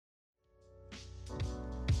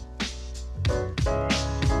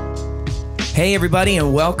Hey, everybody,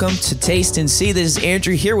 and welcome to Taste and See. This is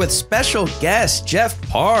Andrew here with special guest, Jeff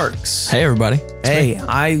Parks. Hey, everybody. Hey,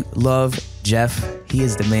 I love Jeff. He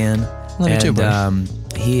is the man. Love you too, buddy.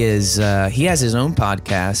 He has his own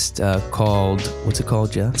podcast called, what's it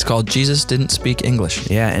called, Jeff? It's called Jesus Didn't Speak English.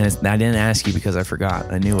 Yeah, and I didn't ask you because I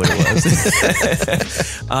forgot. I knew what it was.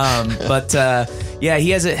 Yeah,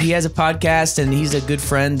 he has a podcast, and he's a good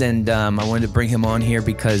friend, and I wanted to bring him on here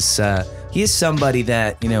because he is somebody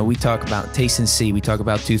that, we talk about Taste and See. We talk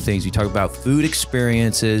about two things. We talk about food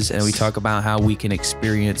experiences, and we talk about how we can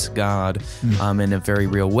experience God in a very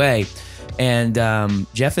real way. And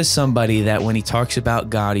Jeff is somebody that when he talks about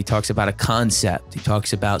God, he talks about a concept. He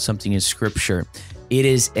talks about something in Scripture. It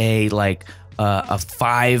is a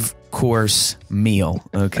 5-course meal.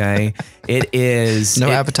 Okay, it is no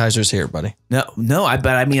appetizers here, buddy. No.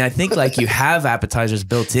 I think like you have appetizers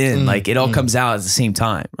built in. Like it all comes out at the same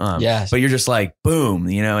time. Yes. But you're just like boom,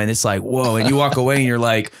 and it's like whoa, and you walk away and you're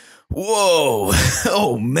like, whoa,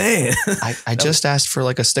 oh man. I just asked for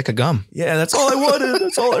like a stick of gum. Yeah, that's all I wanted.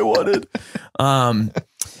 That's all I wanted.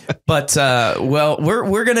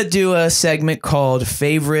 We're gonna do a segment called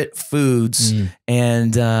Favorite Foods,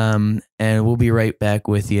 and we'll be right back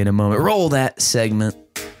with you in a moment. Roll that segment.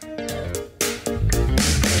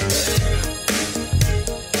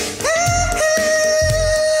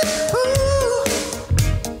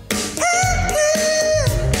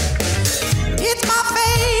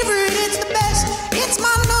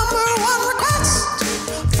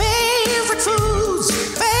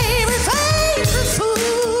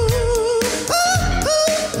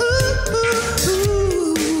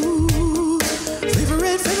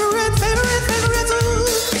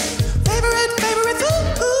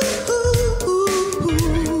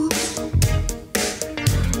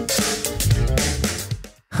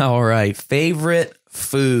 All right, favorite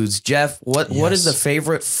foods. Jeff, what is the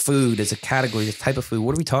favorite food as a category, the type of food?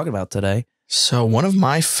 What are we talking about today? So one of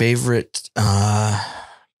my favorite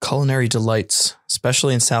culinary delights,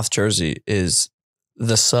 especially in South Jersey, is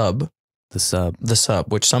the sub. The sub. The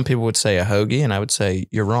sub, which some people would say a hoagie, and I would say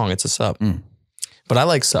you're wrong, it's a sub. But I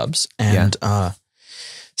like subs, and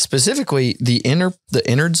specifically the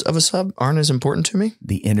innards of a sub aren't as important to me.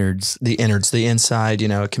 The innards, the inside,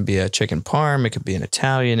 it can be a chicken parm, it could be an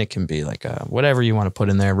Italian, it can be like whatever you want to put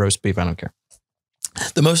in there, roast beef, I don't care.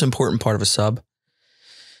 The most important part of a sub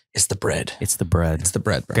is the bread. It's the bread. It's the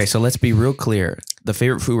bread, bro. Okay, so let's be real clear. The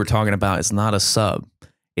favorite food we're talking about is not a sub.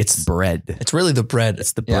 It's bread. It's really the bread.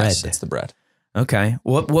 It's the bread. Yes, it's the bread. Okay.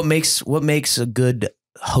 What makes a good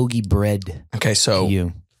hoagie bread? Okay, so to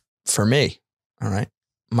you? For me, all right,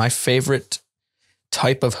 my favorite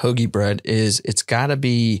type of hoagie bread is there's got to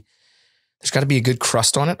be a good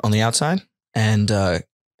crust on it on the outside, and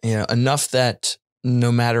enough that no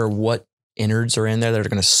matter what innards are in there that are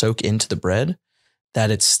going to soak into the bread, that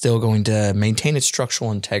it's still going to maintain its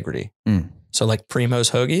structural integrity. So like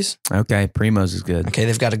Primo's hoagies. Okay, Primo's is good. Okay,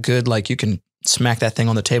 they've got a good, you can smack that thing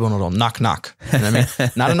on the table and it'll knock. You know what I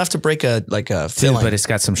mean? Not enough to break a filling. But it's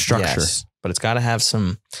got some structure. Yes, but it's got to have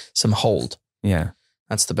some hold. Yeah.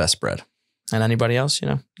 That's the best bread. And anybody else,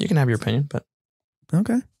 you can have your opinion, but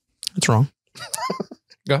okay, it's wrong.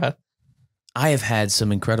 Go ahead. I have had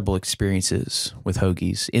some incredible experiences with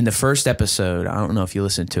hoagies. In the first episode, I don't know if you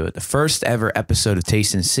listened to it, the first ever episode of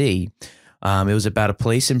Taste and See, it was about a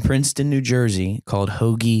place in Princeton, New Jersey called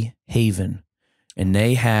Hoagie Haven. And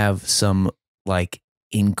they have some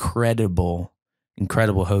incredible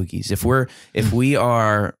hoagies. If we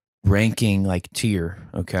are ranking tier,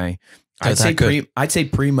 okay, I'd say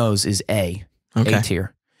Primo's is A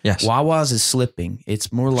tier. Yes. Wawa's is slipping.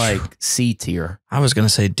 It's more like C tier. I was going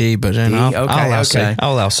to say D, but then I'll allow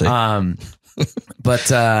C.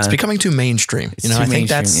 But it's becoming too mainstream. I think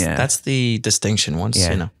that's the distinction once,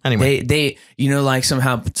 Anyway. They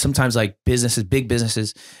sometimes big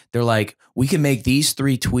businesses, they're like, we can make these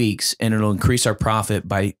 3 tweaks and it'll increase our profit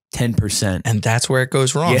by 10%. And that's where it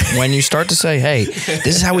goes wrong. Yeah. When you start to say, hey,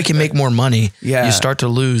 this is how we can make more money, you start to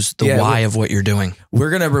lose the why of what you're doing.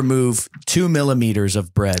 We're going to remove 2 millimeters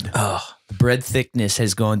of bread. Oh, the bread thickness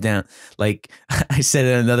has gone down. Like I said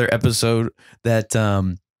in another episode that,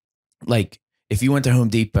 if you went to Home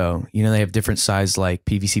Depot, they have different size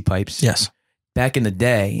PVC pipes. Yes. Back in the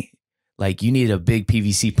day, you needed a big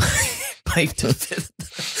PVC pipe to fit,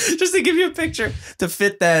 just to give you a picture, to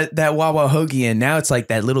fit that Wawa hoagie in. Now it's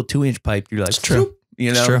that little 2-inch pipe. You're like, it's true.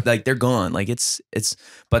 They're gone. But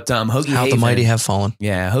Hoagie Haven. How the mighty have fallen.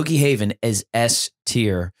 Yeah. Hoagie Haven is S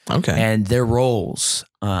tier. Okay. And their rolls,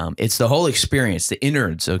 it's the whole experience, the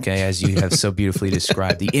innards, okay, as you have so beautifully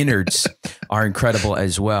described. The innards are incredible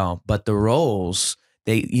as well. But the rolls,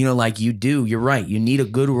 like you do. You're right. You need a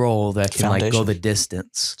good roll that can like go the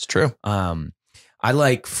distance. It's true. I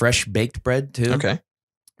like fresh baked bread too. Okay.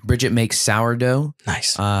 Bridget makes sourdough.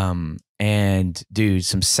 Nice. And dude,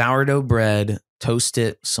 some sourdough bread, toast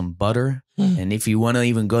it, some butter. And if you want to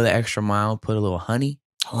even go the extra mile, put a little honey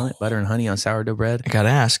on it, butter and honey on sourdough bread. I got to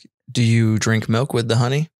ask, do you drink milk with the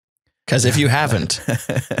honey? Because if you haven't,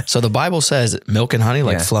 so the Bible says milk and honey,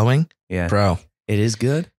 like flowing. Yeah. Bro. It is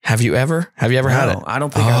good. Have you ever had it? I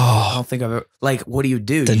don't think I've ever, like, what do you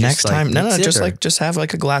do? The next time? No, just have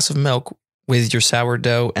like a glass of milk with your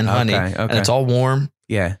sourdough and honey. Okay. And it's all warm.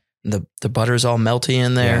 Yeah. The butter's all melty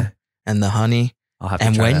in there and the honey. I'll have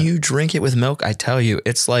to try when that. you drink it with milk, I tell you,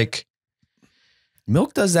 it's like.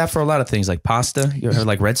 Milk does that for a lot of things, like pasta, or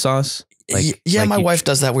like red sauce. My wife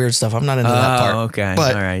does that weird stuff. I'm not into that part. Okay.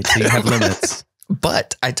 But, all right. So you have limits.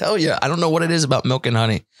 But I tell you, I don't know what it is about milk and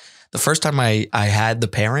honey. The first time I had the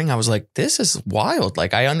pairing, I was like, this is wild.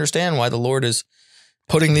 Like, I understand why the Lord is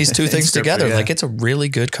putting these two things together. Like, it's a really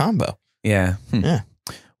good combo. Yeah. Yeah.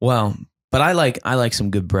 Well, but I like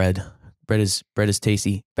some good bread. Bread is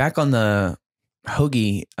tasty. Back on the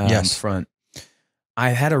hoagie front,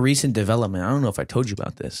 I had a recent development. I don't know if I told you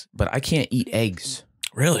about this, but I can't eat eggs.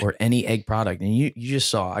 Really? Or any egg product. And you just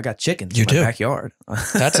saw, I got chickens in my backyard.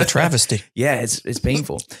 That's a travesty. Yeah, it's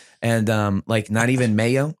painful. And like not even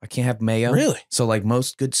mayo. I can't have mayo. Really? So like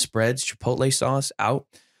most good spreads, Chipotle sauce out.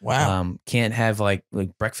 Wow. Can't have like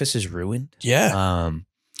breakfast is ruined. Yeah.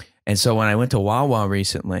 And so when I went to Wawa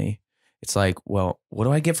recently, it's like, well, what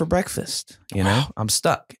do I get for breakfast? You know, I'm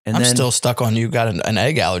stuck. And I'm still stuck on you got an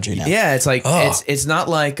egg allergy now. Yeah, it's like it's not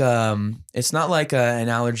like an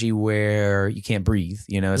allergy where you can't breathe.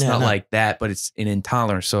 You know, it's not like that, but it's an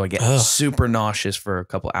intolerance. So I get super nauseous for a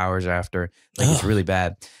couple hours after. Like it's really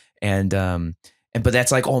bad. And but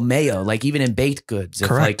that's like all mayo. Like even in baked goods,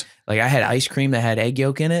 correct. Like I had ice cream that had egg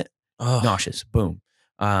yolk in it. Nauseous. Boom.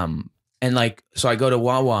 And like so I go to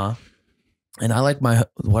Wawa. And I like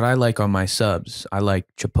what I like on my subs. I like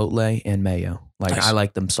Chipotle and mayo. Like nice. I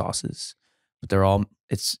like them sauces, but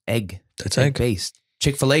it's egg. It's egg based.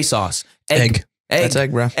 Chick-fil-A sauce. Egg. That's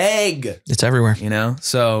egg, bro. Egg. It's everywhere. You know?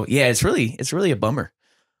 So yeah, it's really a bummer.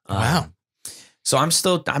 Wow. So I'm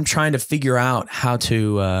trying to figure out how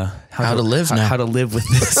to live now. How to live with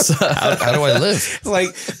this. how do I live? It's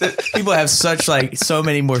like people have such like so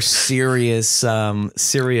many more serious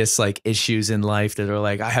like issues in life that are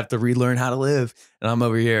like, I have to relearn how to live. And I'm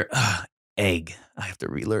over here, egg. I have to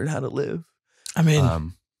relearn how to live. I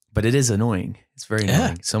mean, but it is annoying. It's very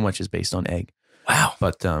annoying. So much is based on egg. Wow.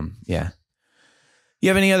 But yeah. You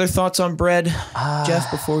have any other thoughts on bread, Jeff,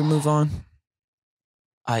 before we move on?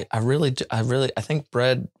 I think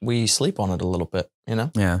bread, we sleep on it a little bit, you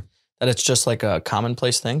know? Yeah. That it's just like a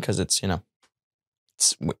commonplace thing because it's, you know,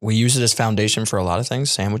 we use it as foundation for a lot of things,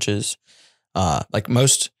 sandwiches,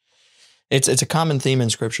 it's a common theme in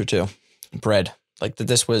scripture too, bread. Like that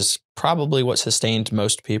this was probably what sustained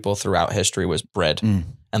most people throughout history was bread.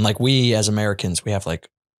 And like we as Americans, we have like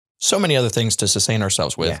so many other things to sustain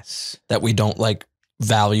ourselves with that we don't like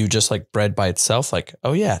value just like bread by itself. Like,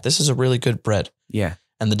 oh yeah, this is a really good bread. Yeah.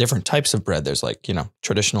 And the different types of bread, there's like, you know,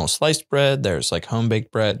 traditional sliced bread. There's like home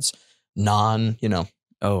baked breads, naan, you know.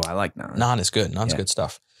 Oh, I like naan. Naan is good. Naan's good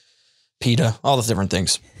stuff. Pita, all the different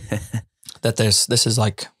things. This is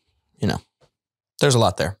like, you know, there's a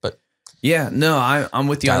lot there, but. Yeah, no, I'm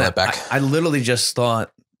with you on that. Back. I literally just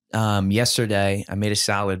thought yesterday I made a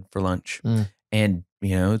salad for lunch and,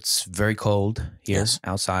 you know, it's very cold here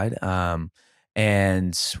outside.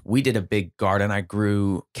 And we did a big garden. I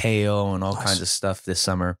grew kale and all kinds of stuff this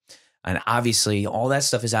summer. And obviously all that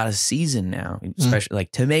stuff is out of season now, especially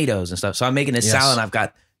like tomatoes and stuff. So I'm making a salad and I've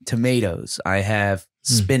got tomatoes. I have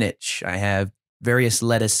spinach. I have various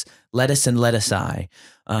lettuce and lettuce-eye.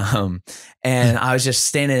 And I was just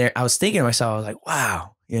standing there. I was thinking to myself, I was like,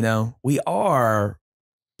 wow, you know, we are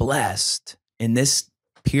blessed in this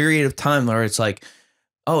period of time where it's like,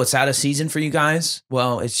 oh, it's out of season for you guys?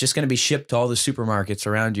 Well, it's just going to be shipped to all the supermarkets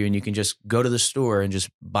around you and you can just go to the store and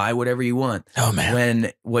just buy whatever you want. Oh, man.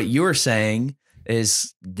 When what you were saying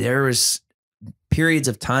is there was periods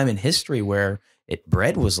of time in history where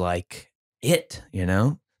bread was like it, you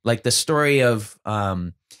know? Like the story of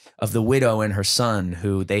the widow and her son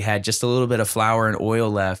who they had just a little bit of flour and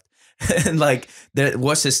oil left. And like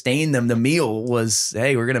what sustained them, the meal was,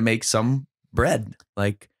 hey, we're going to make some bread.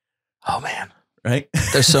 Like, oh, man. Right.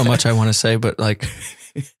 There's so much I want to say, but like,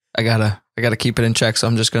 I gotta keep it in check. So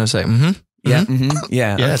I'm just going to say, yeah.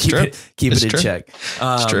 Yeah. It's true. Keep it in check.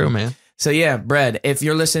 It's true, man. So yeah, bread. If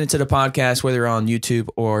you're listening to the podcast, whether you're on YouTube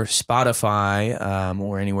or Spotify,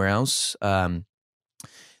 or anywhere else,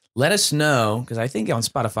 let us know, because I think on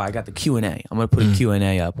Spotify I got the Q&A. I'm going to put a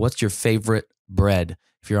Q&A up. What's your favorite bread?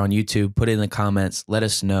 If you're on YouTube, put it in the comments. Let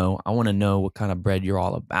us know. I want to know what kind of bread you're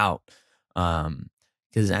all about. And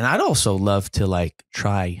I'd also love to like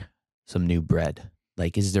try some new bread.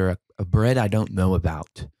 Like, is there a bread I don't know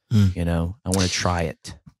about? You know, I want to try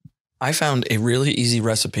it. I found a really easy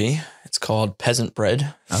recipe. It's called peasant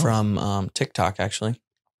bread from TikTok, actually.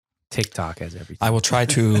 TikTok has everything. I will try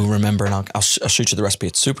to remember, and I'll shoot you the recipe.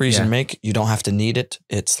 It's super easy to make. You don't have to knead it.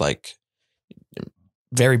 It's like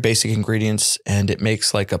very basic ingredients, and it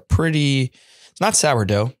makes like a pretty, it's not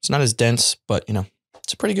sourdough. It's not as dense, but you know,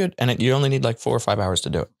 it's pretty good. And you only need like 4 or 5 hours to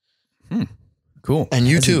do it. Cool. And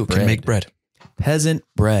you too can make bread. Peasant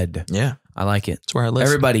bread. Yeah. I like it. That's where I live.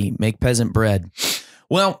 Everybody make peasant bread.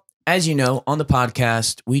 Well, as you know, on the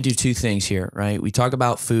podcast, we do 2 things here, right? We talk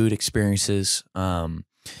about food experiences,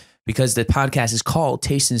 because the podcast is called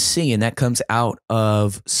Taste and See, and that comes out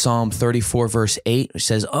of Psalm 34, verse 8, which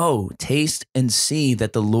says, "Oh, taste and see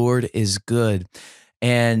that the Lord is good."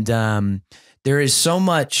 And there is so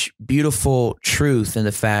much beautiful truth in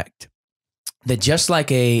the fact that just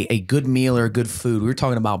like a good meal or good food, we were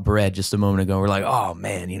talking about bread just a moment ago. We're like, oh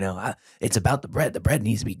man, you know, it's about the bread. The bread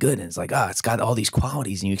needs to be good. And it's like, it's got all these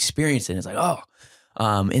qualities and you experience it. And it's like,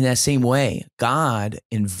 in that same way, God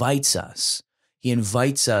invites us. He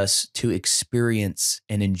invites us to experience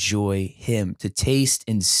and enjoy him, to taste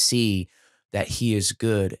and see that he is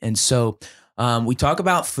good. And so we talk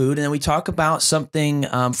about food, and then we talk about something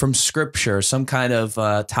from scripture, some kind of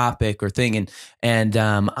topic or thing. And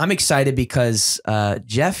I'm excited because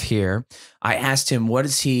Jeff here, I asked him, what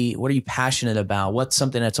are you passionate about? What's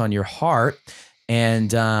something that's on your heart?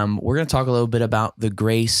 And we're going to talk a little bit about the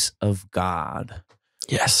grace of God.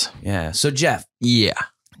 Yes. Yeah. So Jeff. Yeah.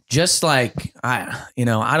 Just like I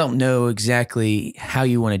don't know exactly how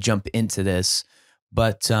you want to jump into this,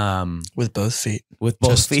 but with both feet,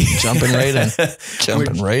 jumping right in,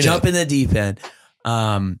 jumping the deep end.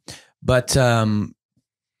 But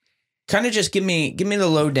kind of just give me the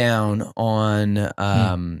lowdown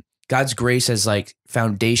on God's grace as like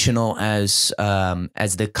foundational, as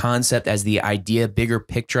the concept, as the idea, bigger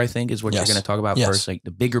picture, I think is what you're going to talk about first, like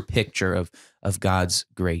the bigger picture of God's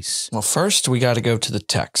grace. Well, first we got to go to the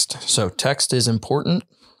text. So text is important.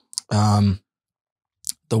 The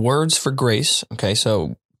words for grace, okay,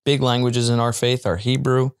 so big languages in our faith are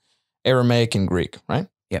Hebrew, Aramaic, and Greek, right?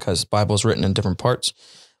 Yeah. Because the Bible is written in different parts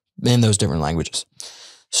in those different languages.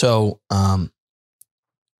 So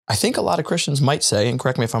I think a lot of Christians might say, and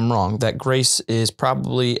correct me if I'm wrong, that grace is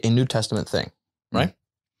probably a New Testament thing, right?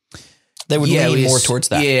 They would lean more towards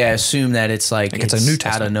that. Yeah, assume that it's like it's a New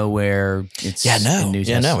Testament. Out of nowhere. It's a New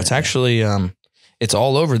Testament. No, it's actually, it's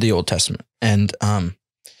all over the Old Testament. And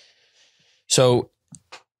so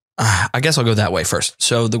I guess I'll go that way first.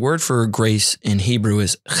 So the word for grace in Hebrew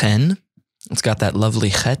is chen. It's got that lovely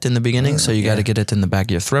chet in the beginning, so you got to get it in the back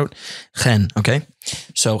of your throat. Chen, okay?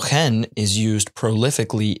 So chen is used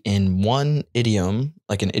prolifically in one idiom,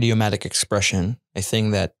 like an idiomatic expression, a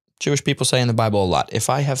thing that Jewish people say in the Bible a lot. If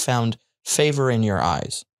I have found favor in your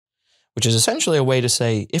eyes, which is essentially a way to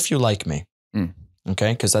say, if you like me,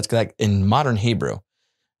 okay? Because that's like in modern Hebrew,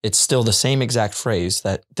 it's still the same exact phrase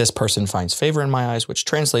that this person finds favor in my eyes, which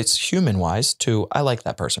translates human-wise to I like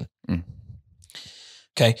that person.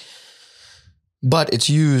 Okay? But it's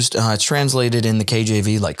used, it's translated in the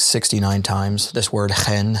KJV like 69 times, this word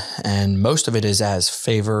chen, and most of it is as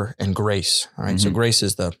favor and grace. All right, so grace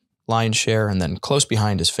is the lion's share, and then close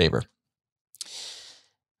behind is favor.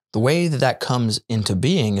 The way that comes into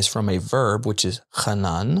being is from a verb, which is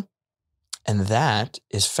chanan, and that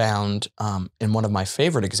is found in one of my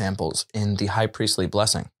favorite examples in the high priestly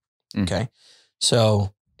blessing. Okay,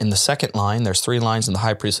 so in the second line, there's 3 lines in the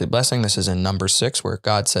high priestly blessing. This is in Numbers 6, where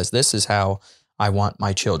God says, this is how I want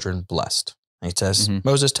my children blessed. And he says,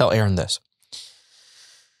 Moses, tell Aaron this.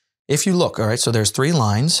 If you look, all right, so there's 3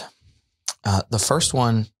 lines. The first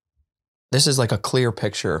one, this is like a clear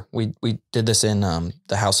picture. We did this in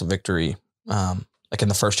the House of Victory, like in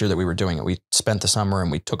the first year that we were doing it. We spent the summer and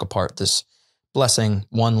we took apart this blessing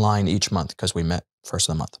 1 line each month because we met first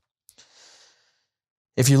of the month.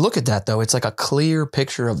 If you look at that, though, it's like a clear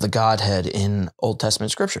picture of the Godhead in Old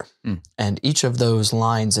Testament scripture. And each of those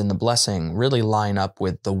lines in the blessing really line up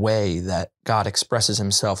with the way that God expresses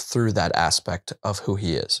himself through that aspect of who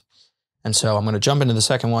he is. And so I'm going to jump into the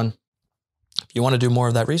second one. If you want to do more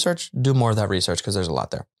of that research, do more of that research because there's a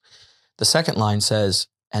lot there. The second line says,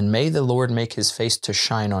 and may the Lord make his face to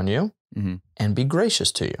shine on you and be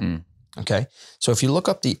gracious to you. Okay. So if you look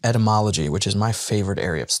up the etymology, which is my favorite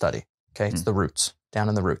area of study, okay, it's the roots. Down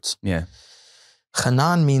in the roots. Yeah.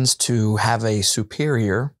 Chanan means to have a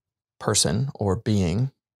superior person or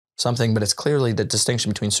being, something, but it's clearly the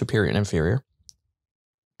distinction between superior and inferior,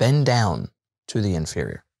 bend down to the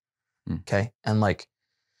inferior. Okay. And like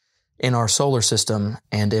in our solar system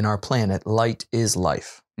and in our planet, light is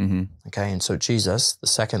life. Okay. And so Jesus, the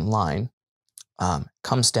second line,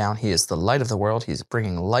 comes down. He is the light of the world. He's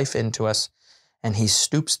bringing life into us, and he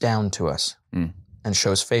stoops down to us and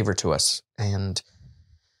shows favor to us. And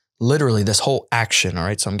literally this whole action, all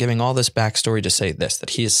right? So I'm giving all this backstory to say this,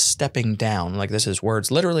 that he is stepping down, like this is words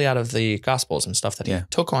literally out of the Gospels and stuff, that he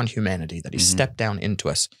took on humanity, that he stepped down into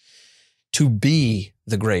us to be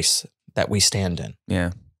the grace that we stand in.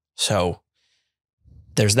 Yeah. So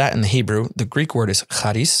there's that in the Hebrew. The Greek word is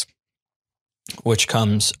charis, which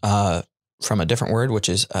comes from a different word, which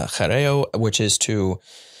is chareo, which is to,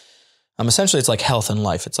 essentially it's like health and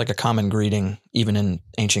life. It's like a common greeting, even in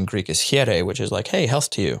ancient Greek, is hiere, which is like, hey, health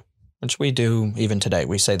to you, which we do even today.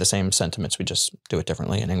 We say the same sentiments, we just do it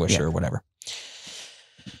differently in English or whatever.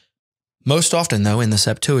 Most often, though, in the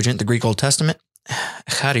Septuagint, the Greek Old Testament,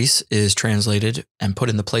 charis is translated and put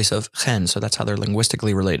in the place of chen, so that's how they're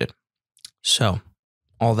linguistically related. So,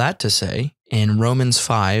 all that to say, in Romans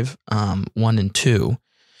 5, 1 and 2,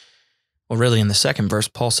 well, really in the second verse,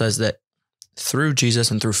 Paul says that through Jesus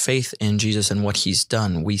and through faith in Jesus and what he's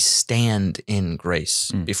done, we stand in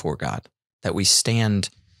grace before God, that we stand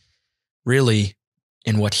really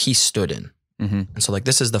in what he stood in. And so like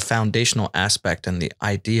this is the foundational aspect, and the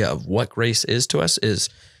idea of what grace is to us is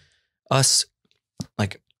us,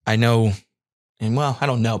 like I know, and well, I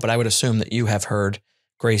don't know, but I would assume that you have heard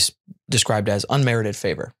grace described as unmerited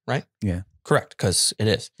favor, right? Yeah. Correct, because it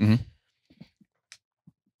is.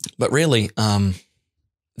 But really,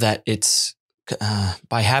 that it's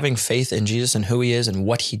by having faith in Jesus and who he is and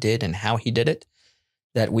what he did and how he did it,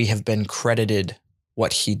 that we have been credited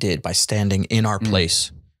what he did by standing in our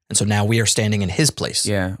place. And so now we are standing in his place.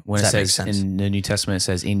 Yeah. When it says in the New Testament, it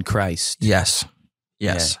says in Christ. Yes.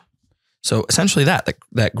 Yes. Yeah. So essentially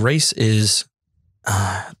that grace is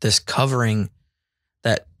this covering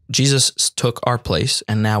that Jesus took our place,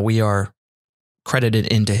 and now we are credited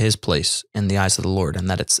into his place in the eyes of the Lord, and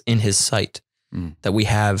that it's in his sight that we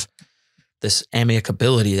have this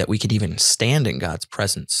amicability that we could even stand in God's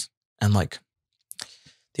presence. And like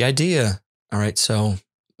the idea, all right, so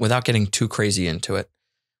without getting too crazy into it,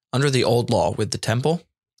 under the old law with the temple,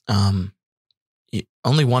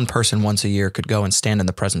 only one person once a year could go and stand in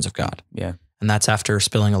the presence of God. Yeah. And that's after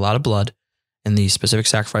spilling a lot of blood in the specific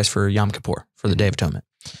sacrifice for Yom Kippur, for the Day of Atonement.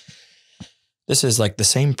 This is like the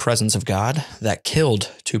same presence of God that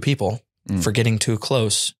killed two people for getting too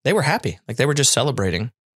close. They were happy. Like they were just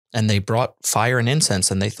celebrating, and they brought fire and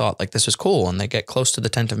incense, and they thought like this is cool. And they get close to the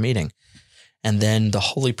tent of meeting, and then the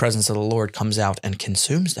holy presence of the Lord comes out and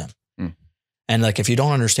consumes them. And like, if you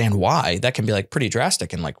don't understand why, that can be like pretty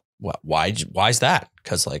drastic. And like, why is that?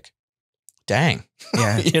 Because like, dang,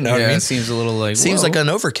 yeah, you know what I mean? It seems a little like, seems like an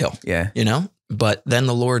overkill. Yeah. You know? But then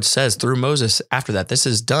the Lord says through Moses after that, this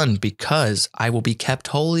is done because I will be kept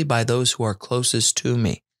holy by those who are closest to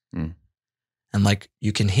me. And like,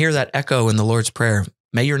 you can hear that echo in the Lord's Prayer.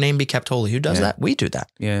 May your name be kept holy. Who does that? We do that.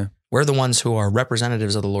 Yeah. We're the ones who are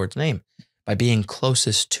representatives of the Lord's name by being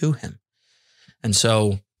closest to him. And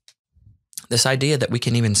so this idea that we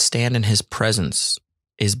can even stand in his presence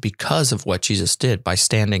is because of what Jesus did by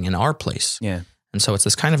standing in our place. Yeah. And so it's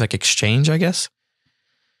this kind of like exchange, I guess,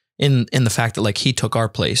 in the fact that like he took our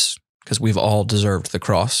place because we've all deserved the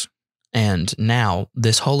cross. And now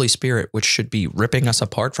this Holy Spirit, which should be ripping us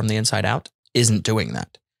apart from the inside out, isn't doing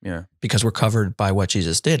that. Yeah. Because we're covered by what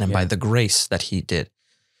Jesus did and by the grace that he did.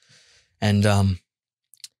 And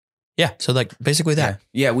so like basically that.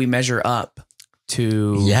 Yeah, we measure up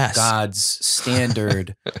to God's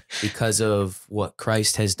standard because of what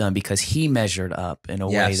Christ has done, because he measured up in a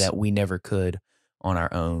way that we never could on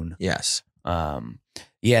our own. Yes.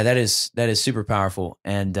 Yeah, that is super powerful.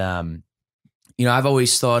 And I've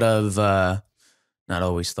always thought of not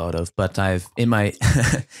always thought of, but I've in my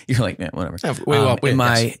you're like, man, whatever.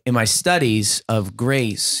 In my studies of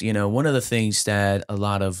grace, one of the things that a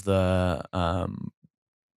lot of the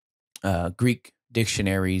Greek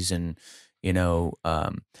dictionaries and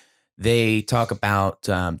they talk about,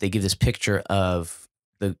 they give this picture of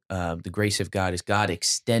the grace of God as God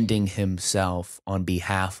extending himself on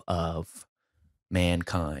behalf of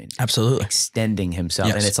mankind. Absolutely. Extending himself.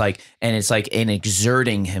 Yes. And it's like in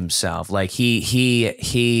exerting himself. Like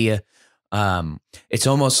he it's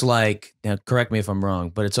almost like, now correct me if I'm wrong,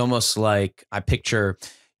 but it's almost like I picture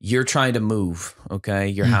you're trying to move, okay,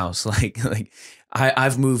 your house. Like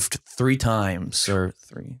I've moved 3 times or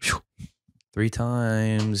 3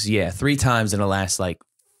 times. Yeah, 3 times in the last like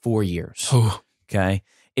 4 years. Oh. Okay.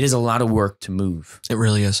 it is a lot of work to move. It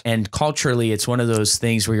really is. And culturally, it's one of those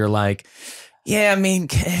things where you're like, yeah, I mean,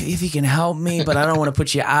 if you can help me, but I don't want to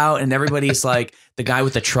put you out. And everybody's like the guy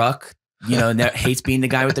with the truck, hates being the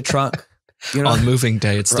guy with the truck. On moving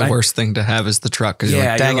day, it's the worst thing to have is the truck. Because you're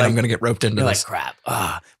like, dang it, I'm going to get roped into this. Like,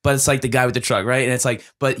 crap. But it's like the guy with the truck, right? And it's like,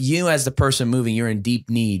 but you as the person moving, you're in deep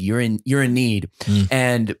need. You're in need.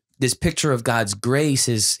 And this picture of God's grace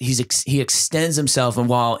is he extends himself.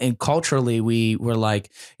 And culturally we're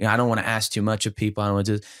like, I don't want to ask too much of people. I don't want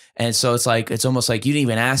to do. And so it's almost like you didn't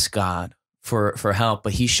even ask God for help,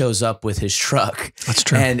 but he shows up with his truck. That's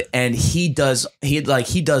true. And he does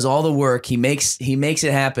all the work. He makes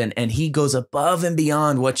it happen, and he goes above and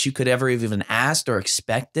beyond what you could ever have even asked or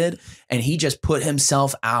expected. And he just put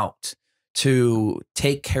himself out to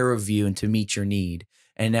take care of you and to meet your need.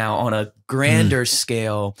 And now on a grander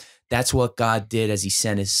scale, that's what God did as he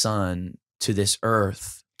sent his son to this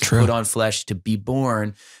earth to put on flesh, to be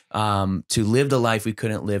born, to live the life we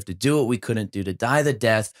couldn't live, to do what we couldn't do, to die the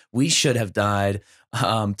death we should have died,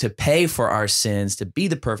 to pay for our sins, to be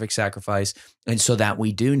the perfect sacrifice. And so that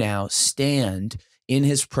we do now stand in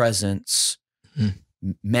his presence,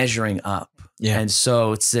 measuring up. Yeah. And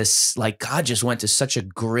so it's this, like, God just went to such a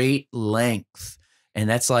great length. And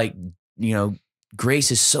that's like,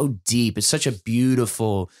 grace is so deep. It's such a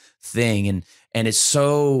beautiful thing. And it's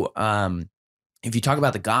so, if you talk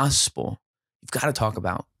about the gospel, you've got to talk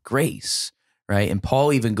about grace, right? And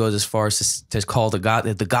Paul even goes as far as to call the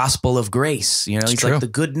gospel of grace. He's like the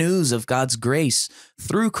good news of God's grace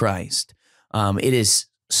through Christ. It is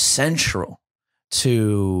central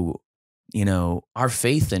to, our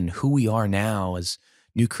faith and who we are now as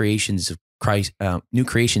new creations of Christ, new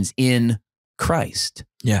creations in Christ.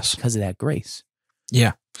 Yes. Because of that grace.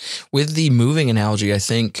 Yeah. With the moving analogy, I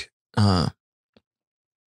think,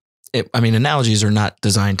 analogies are not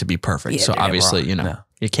designed to be perfect. Yeah, so obviously,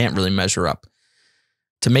 you can't really measure up.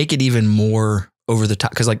 To make it even more over the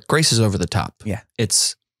top, because like grace is over the top. Yeah.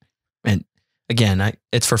 It's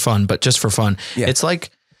for fun, but just for fun. Yeah. It's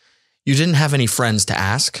like you didn't have any friends to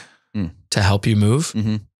ask to help you move.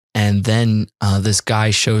 Mm-hmm. And then this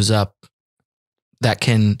guy shows up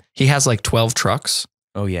he has like 12 trucks.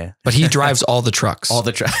 Oh yeah. But he drives all the trucks.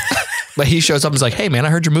 But he shows up and is like, hey man, I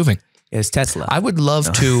heard you're moving. It's Tesla. I would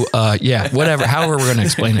love to, whatever, however we're going to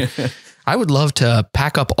explain it. I would love to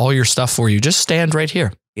pack up all your stuff for you. Just stand right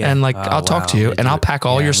here. Yeah. And I'll talk to you and I'll pack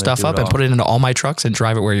all your stuff up and put it into all my trucks and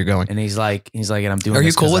drive it where you're going. And he's like, and I'm doing Are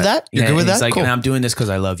this. you cool with that? You're good with that? He's like, cool. And I'm doing this because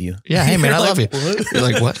I love you. Yeah. Hey man, I love you. You're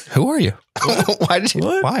like, what? Who are you?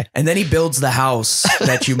 Why? And then he builds the house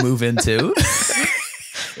that you move into.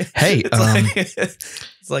 Hey,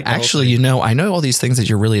 it's like actually, I know all these things that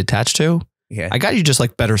you're really attached to. Yeah. I got you just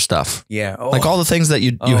like better stuff. Yeah. Oh. Like all the things that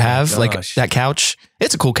you have, like that couch.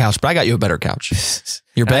 It's a cool couch, but I got you a better couch.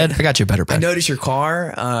 Your bed, I got you a better bed. I noticed your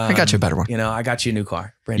car. I got you a better one. I got you a new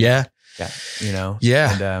car. Yeah. Yeah.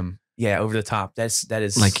 Yeah. And over the top. That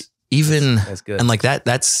is like that's good. And like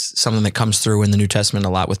that's something that comes through in the New Testament a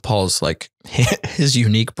lot with Paul's like his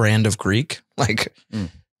unique brand of Greek. Like,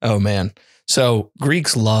 oh man. So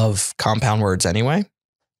Greeks love compound words anyway.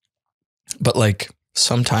 But like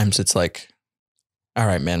sometimes it's like, all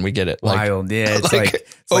right, man, we get it. Like, wild. Yeah. It's like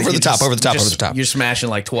over the top. You're smashing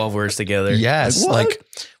like 12 words together. Yes. Like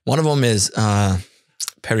one of them is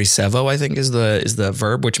perisevo, I think is the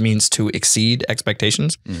verb, which means to exceed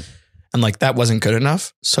expectations. And like that wasn't good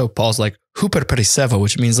enough. So Paul's like, huper perisevo,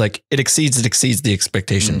 which means like it exceeds the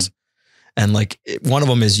expectations. And like one of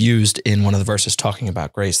them is used in one of the verses talking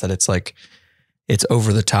about grace, that it's like, it's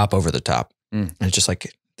over the top. And it's just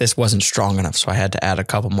like, this wasn't strong enough. So I had to add a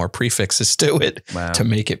couple more prefixes to it to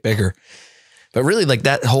make it bigger. But really like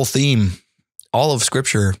that whole theme, all of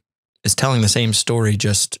scripture is telling the same story,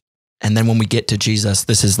 and then when we get to Jesus,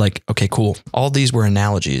 this is like, okay, cool. All these were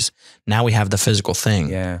analogies. Now we have the physical thing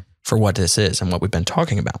for what this is and what we've been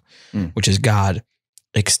talking about, which is God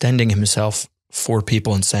extending himself for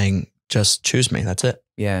people and saying, just choose me. That's it.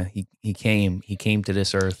 Yeah. He came to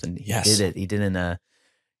this earth and he did it. He didn't,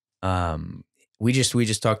 we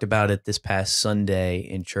just talked about it this past Sunday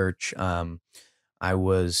in church. I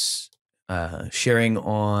was sharing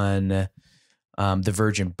on the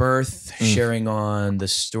virgin birth, sharing on the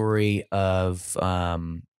story of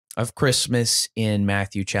Christmas in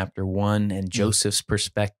Matthew chapter 1 and Joseph's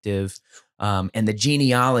perspective, and the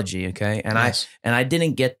genealogy. Okay, and I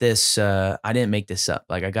didn't get this. I didn't make this up.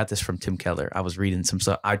 Like I got this from Tim Keller. I was reading some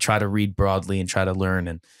stuff. I try to read broadly and try to learn,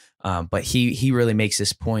 and but he really makes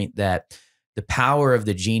this point that the power of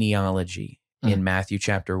the genealogy in Matthew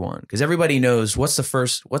chapter 1, because everybody knows what's the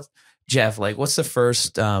first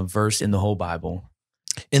verse in the whole Bible?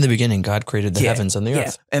 In the beginning, God created the heavens and the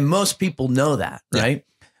earth. And most people know that, right?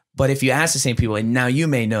 But if you ask the same people, and now you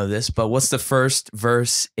may know this, but what's the first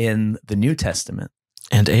verse in the New Testament?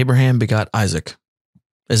 And Abraham begot Isaac,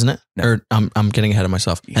 isn't it? No. Or I'm getting ahead of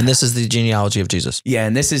myself. Yeah. And this is the genealogy of Jesus. Yeah,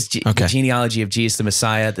 and this is the genealogy of Jesus, the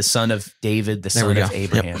Messiah, the son of David, the son of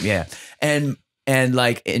Abraham. Yep. Yeah. And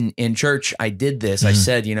like in church, I did this. I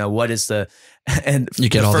said, what is the... And you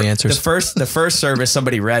get all the answers. The first service,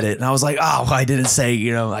 somebody read it, and I was like, "Oh, well, I didn't say."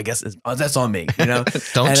 I guess that's on me.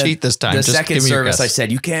 Don't cheat this time. The second service, I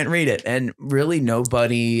said, "You can't read it," and really,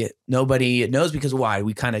 nobody knows because why?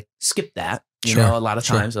 We kind of skip that. A lot of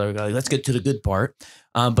times, like, let's get to the good part.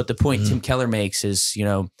 But the point Tim Keller makes is,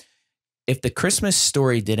 if the Christmas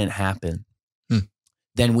story didn't happen,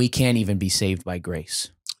 then we can't even be saved by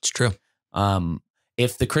grace. It's true.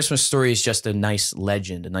 If the Christmas story is just a nice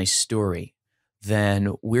legend, a nice story,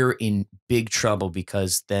 then we're in big trouble,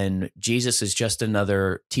 because then Jesus is just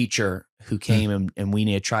another teacher who came and we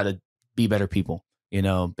need to try to be better people,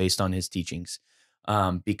 based on his teachings.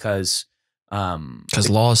 Because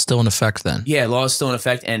law is still in effect then. Yeah, law is still in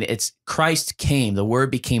effect. And it's Christ came, the word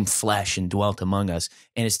became flesh and dwelt among us.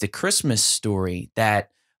 And it's the Christmas story that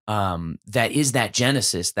is that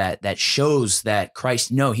Genesis that shows that Christ,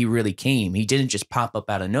 he really came. He didn't just pop up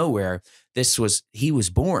out of nowhere. He was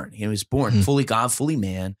born. He was born fully God, fully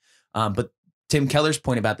man. But Tim Keller's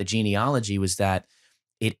point about the genealogy was that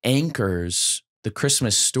it anchors the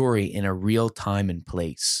Christmas story in a real time and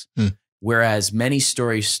place. Whereas many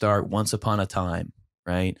stories start once upon a time,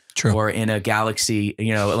 right? True. Or in a galaxy,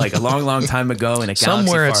 like a long, long time ago in a galaxy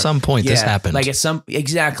somewhere at some point this happened. Like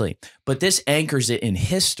exactly. But this anchors it in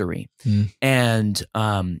history. And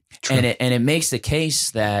it makes the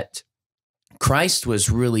case that Christ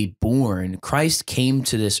was really born. Christ came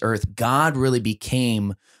to this earth. God really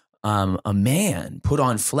became a man, put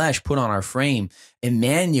on flesh, put on our frame.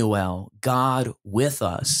 Emmanuel, God with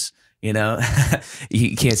us. You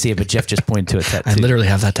can't see it, but Jeff just pointed to a tattoo. I literally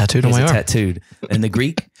have that tattooed on my arm. Tattooed. In the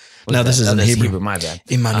Greek? No, this is in Hebrew. My bad.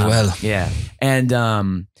 Emmanuel. Yeah. And,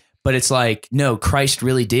 but it's like, no, Christ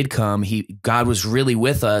really did come. God was really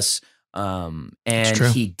with us. And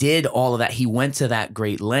he did all of that. He went to that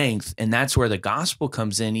great length. And that's where the gospel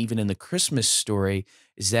comes in, even in the Christmas story,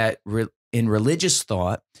 is that in religious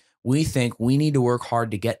thought, we think we need to work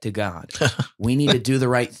hard to get to God. We need to do the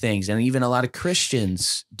right things. And even a lot of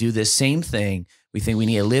Christians do this same thing. We think we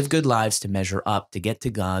need to live good lives to measure up, to get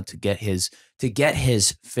to God, to get his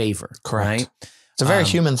favor. Correct. Right? It's a very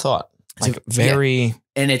human thought.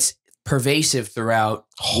 And it's pervasive throughout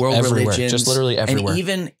world everywhere, religions. just literally everywhere.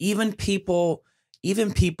 And even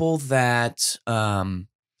people that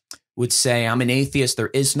would say, I'm an atheist,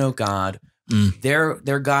 there is no God.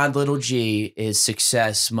 Their God, little g, is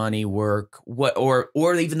success, money, work,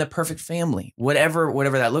 or even the perfect family, whatever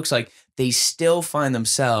that looks like. They still find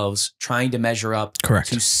themselves trying to measure up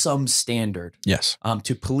to some standard. Yes.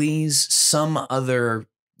 To please some other,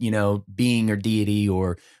 being or deity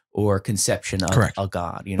or conception of a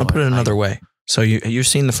God. I'll put it another way. So you've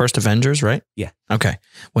seen the first Avengers, right? Yeah. Okay.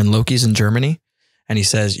 When Loki's in Germany and he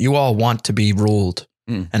says, "You all want to be ruled."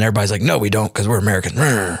 And everybody's like, "No, we don't, because we're American."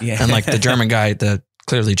 Yeah. And like the German guy, the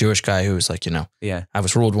clearly Jewish guy who was like, I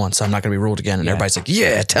was ruled once, so I'm not going to be ruled again. And everybody's like,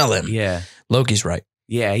 "Yeah, tell him." Yeah. Loki's right.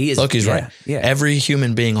 Yeah, he is. Loki's right. Yeah. Every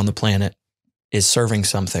human being on the planet is serving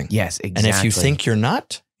something. Yes, exactly. And if you think you're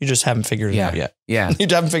not, you just haven't figured it out yet. Yeah. You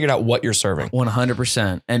haven't figured out what you're serving.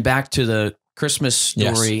 100%. And back to the Christmas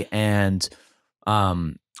story and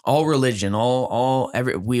all religion,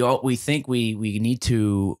 we think we need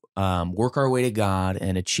to work our way to God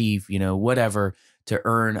and achieve, whatever to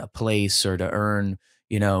earn a place or to earn,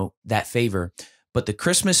 that favor. But the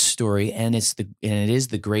Christmas story, and it is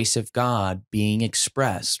the grace of God being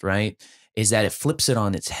expressed, right? Is that it flips it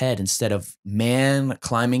on its head. Instead of man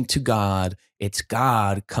climbing to God, it's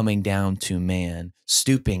God coming down to man,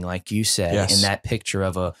 stooping, like you said, in that picture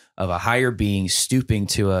of a higher being stooping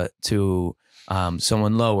to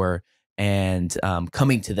someone lower and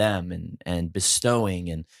coming to them and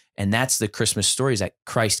bestowing. And that's the Christmas story, is that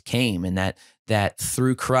Christ came, and that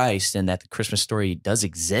through Christ, and that the Christmas story does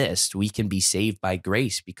exist, we can be saved by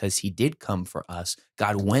grace because he did come for us.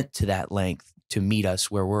 God went to that length to meet us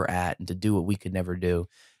where we're at and to do what we could never do.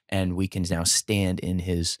 And we can now stand in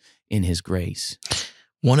his grace.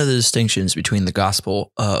 One of the distinctions between the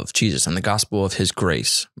gospel of Jesus and the gospel of his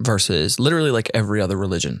grace versus literally like every other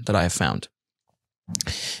religion that I have found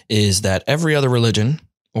is that every other religion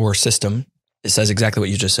or system, it says exactly what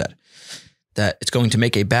you just said, that it's going to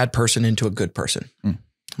make a bad person into a good person.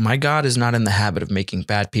 My God is not in the habit of making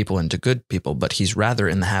bad people into good people, but he's rather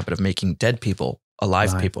in the habit of making dead people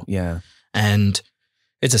alive people. Yeah. And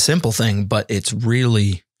It's a simple thing, but it's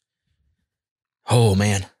really, oh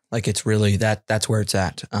man, like it's really that's where it's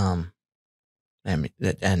at.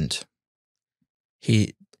 And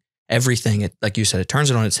everything, like you said, it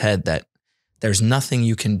turns it on its head that there's nothing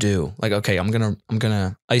you can do. Like, okay, I'm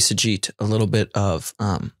gonna eisegete a little bit of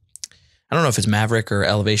I don't know if it's Maverick or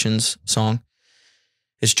Elevation's song.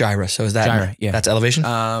 It's Jireh. So is that Jireh? Yeah, that's Elevation.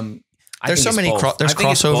 There's so many there's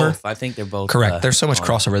crossover. I think they're both correct. There's so much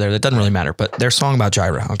crossover there that doesn't really matter. But their song about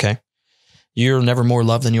Jireh. Okay, you're never more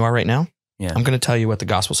loved than you are right now. Yeah, I'm going to tell you what the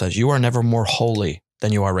gospel says. You are never more holy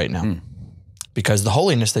than you are right now, because the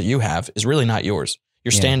holiness that you have is really not yours.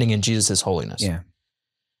 You're standing in Jesus's holiness. Yeah,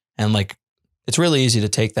 and like it's really easy to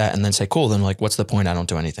take that and then say, cool. Then like, what's the point? I don't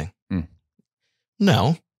do anything.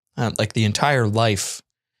 No, like the entire life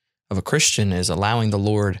of a Christian is allowing the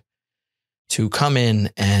Lord to come in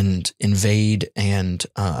and invade and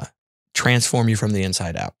transform you from the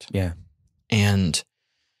inside out. Yeah. And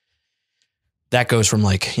that goes from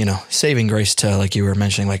like, saving grace to, like you were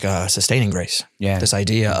mentioning, like sustaining grace. Yeah. This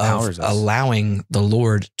idea of allowing the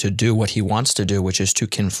Lord to do what he wants to do, which is to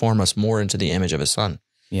conform us more into the image of his son.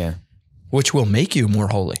 Yeah. Which will make you more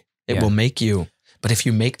holy. It will make you, but if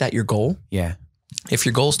you make that your goal, if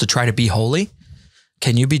your goal is to try to be holy,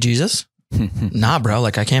 can you be Jesus? Nah, bro.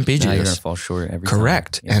 Like I can't be Jesus. You're gonna fall short every time.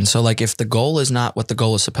 Correct. Yeah. And so like if the goal is not what the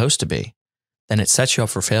goal is supposed to be, then it sets you up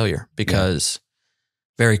for failure, because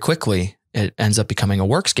very quickly it ends up becoming a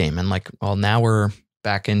works game. And like, well, now we're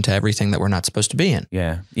back into everything that we're not supposed to be in.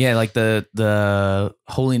 Yeah. Yeah. Like the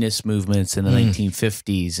holiness movements in the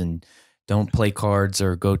 1950s, and don't play cards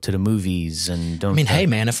or go to the movies, and don't. I mean, hey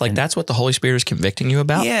man, if like that's what the Holy Spirit is convicting you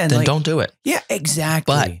about, then like, don't do it. Yeah,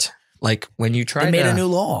 exactly. But like when you try they made a new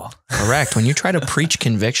law. Correct. When you try to preach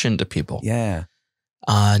conviction to people. Yeah.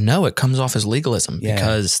 No, it comes off as legalism,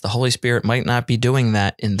 because the Holy Spirit might not be doing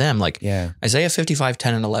that in them. Like Isaiah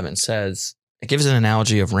 55:10-11 says, it gives an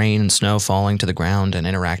analogy of rain and snow falling to the ground and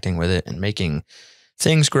interacting with it and making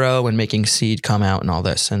things grow and making seed come out and all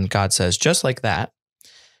this. And God says, just like that,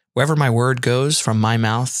 wherever my word goes from my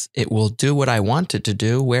mouth, it will do what I want it to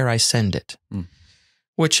do where I send it.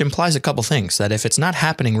 Which implies a couple things, that if it's not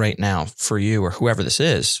happening right now for you or whoever this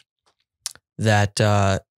is, that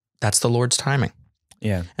that's the Lord's timing.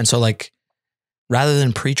 Yeah. And so like, rather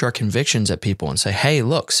than preach our convictions at people and say, hey,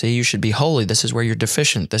 look, see, you should be holy. This is where you're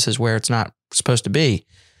deficient. This is where it's not supposed to be.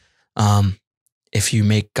 If you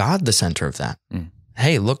make God the center of that,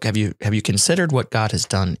 hey, look, have you considered what God has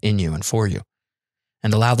done in you and for you,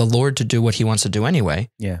 and allow the Lord to do what he wants to do anyway?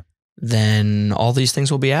 Yeah. Then all these things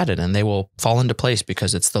will be added and they will fall into place,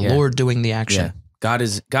 because it's the Lord doing the action. Yeah. God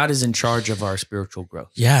is in charge of our spiritual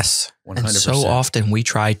growth. Yes. 100%. And so often we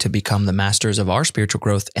try to become the masters of our spiritual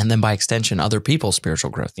growth, and then by extension, other people's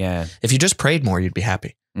spiritual growth. Yeah. If you just prayed more, you'd be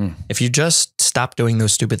happy. If you just stopped doing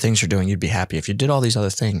those stupid things you're doing, you'd be happy. If you did all these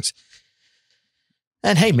other things,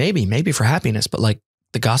 and hey, maybe for happiness, but like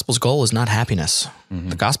the gospel's goal is not happiness.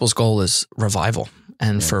 The gospel's goal is revival,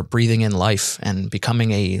 and for breathing in life and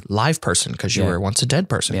becoming a live person, because you were once a dead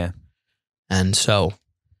person. Yeah. And so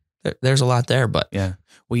there's a lot there, but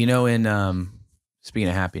well, in speaking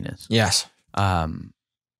of happiness, yes, Psalm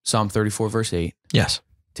 34 verse 8, yes,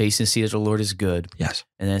 taste and see that the Lord is good. Yes.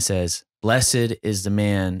 And then it says, blessed is the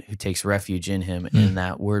man who takes refuge in him. And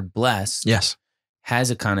that word blessed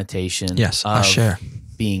has a connotation of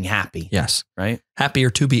being happy. Yes. Right? Happy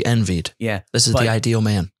or to be envied. Yeah. This is the ideal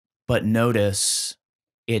man. But notice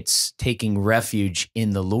it's taking refuge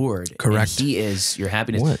in the Lord. Correct. And he is your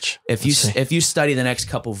happiness. Which, if you study the next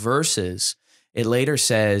couple verses, it later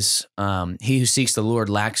says, he who seeks the Lord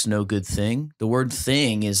lacks no good thing. The word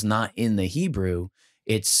thing is not in the Hebrew.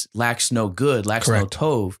 It's lacks no good, lacks no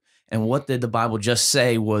tov. And what did the Bible just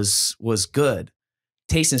say was good?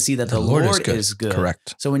 Taste and see that the Lord is good.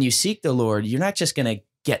 Correct. So when you seek the Lord, you're not just going to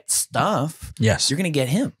get stuff. Yes. You're going to get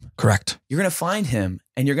him. Correct. You're going to find him,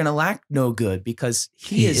 and you're going to lack no good, because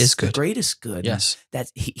he is the greatest good. Yes.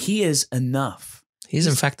 That he is enough. He's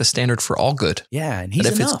in fact the standard for all good. Yeah. And he's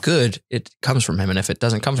but if enough. it's good, it comes from him. And if it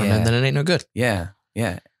doesn't come from him, then it ain't no good. Yeah.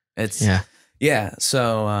 Yeah.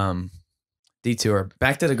 So, detour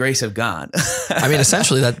back to the grace of God. I mean,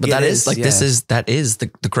 essentially that is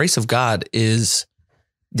the grace of God is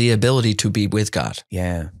the ability to be with God.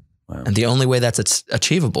 Yeah. Wow. And the only way that's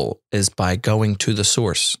achievable is by going to the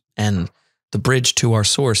source, and the bridge to our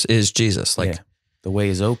source is Jesus. The way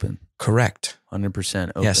is open. Correct.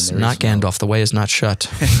 100% open. Yes. Not Gandalf. The way is not shut.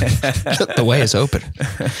 The way is open.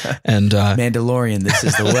 And Mandalorian. This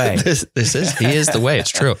is the way. He is the way.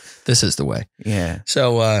 It's true. This is the way. Yeah.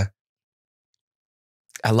 So,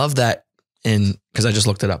 I love that because I just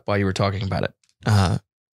looked it up while you were talking about it.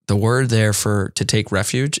 the word there for to take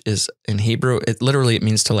refuge is in Hebrew. It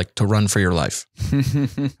means to run for your life.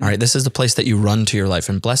 All right. This is the place that you run to your life.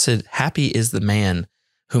 And happy is the man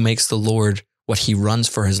who makes the Lord what he runs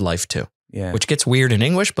for his life to. Yeah. Which gets weird in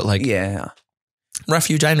English, but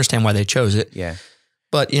refuge, I understand why they chose it. Yeah.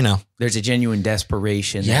 But there's a genuine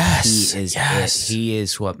desperation. Yes. That he is it. He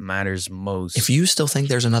is what matters most. If you still think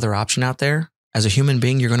there's another option out there, as a human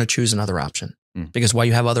being, you're going to choose another option. Because while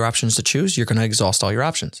you have other options to choose, you're going to exhaust all your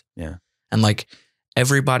options. Yeah. And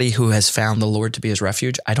everybody who has found the Lord to be his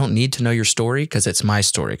refuge, I don't need to know your story because it's my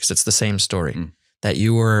story, because it's the same story. That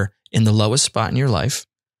you were in the lowest spot in your life,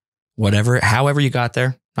 however you got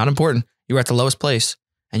there, not important. You were at the lowest place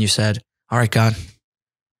and you said, all right, God,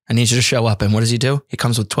 I need you to show up. And what does he do? He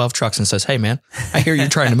comes with 12 trucks and says, hey man, I hear you're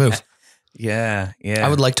trying to move. Yeah. I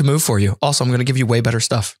would like to move for you. Also, I'm going to give you way better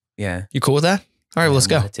stuff. Yeah. You cool with that? All right, well, let's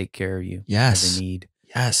go. Take care of you. Yes. As a need.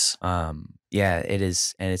 Yes. It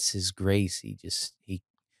is. And it's his grace.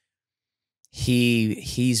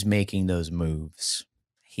 He's making those moves.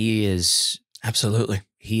 He is. Absolutely.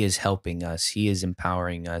 He is helping us. He is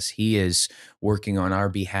empowering us. He is working on our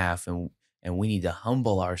behalf. And we need to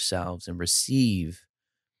humble ourselves and receive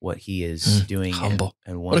what he is doing. Humble.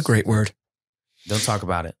 And what a great word. Don't talk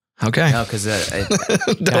about it. Okay. No, because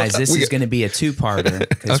guys, this is going to be a two-parter.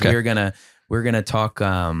 Because we're gonna talk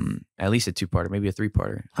at least a two-parter, maybe a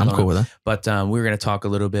three-parter. I'm cool with that. But we're gonna talk a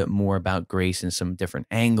little bit more about grace and some different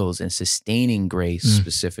angles and sustaining grace,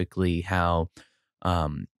 specifically how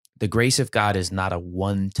the grace of God is not a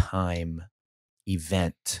one-time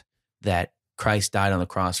event that Christ died on the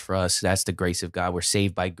cross for us. That's the grace of God. We're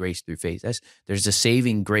saved by grace through faith. There's a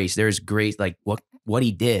saving grace. There's grace, like what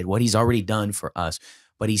he did, what he's already done for us.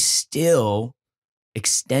 But he's still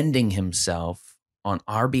extending himself on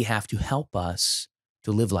our behalf to help us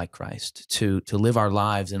to live like Christ, to live our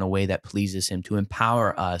lives in a way that pleases him, to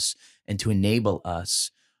empower us and to enable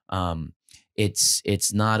us.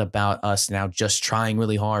 It's not about us now just trying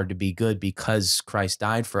really hard to be good because Christ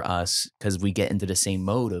died for us, because we get into the same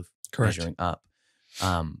mode of measuring up.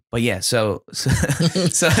 But yeah, so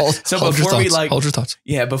before we hold your thoughts.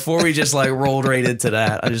 Yeah, before we just rolled right into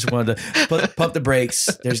that, I just wanted to pump the brakes.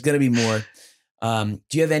 There's going to be more. Do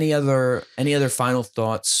you have any other final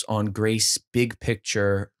thoughts on grace, big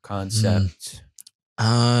picture concept?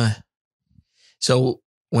 So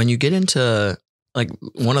when you get into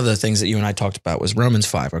one of the things that you and I talked about was Romans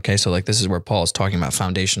 5. Okay. So this is where Paul is talking about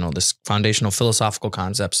foundational philosophical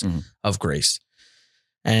concepts of grace.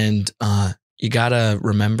 And, you got to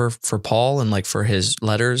remember for Paul and for his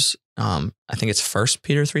letters, I think it's 1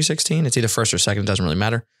 Peter 3:16. It's either first or second. It doesn't really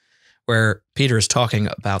matter. Where Peter is talking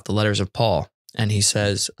about the letters of Paul. And he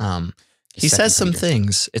says, he says some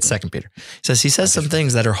things. It's 2 Peter. He says some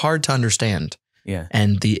things that are hard to understand. Yeah.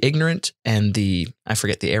 And the ignorant and I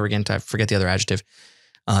forget the arrogant, I forget the other adjective,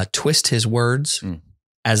 twist his words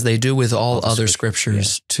as they do with all other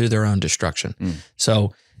scriptures to their own destruction.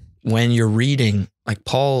 So when you're reading,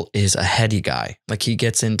 Paul is a heady guy. He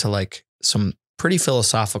gets into some pretty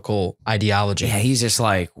philosophical ideology. Yeah, he's just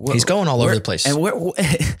he's going all over the place. And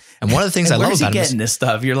and one of the things I love about him getting this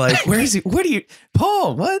stuff. You're like, where is he? What do you,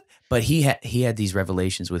 Paul? What? But he had these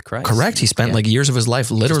revelations with Christ. Correct. He spent years of his life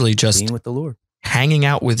literally just being with the Lord, hanging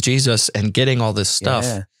out with Jesus and getting all this stuff,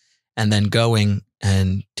 and then going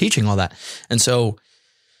and teaching all that. And so,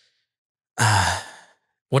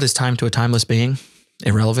 what is time to a timeless being?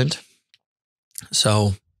 Irrelevant.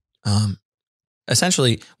 So,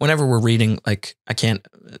 essentially, whenever we're reading, I can't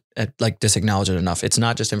disacknowledge it enough. It's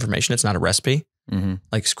not just information. It's not a recipe.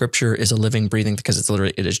 Scripture is a living, breathing, because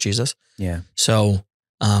it is Jesus. Yeah. So,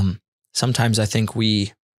 sometimes I think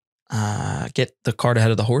we get the cart ahead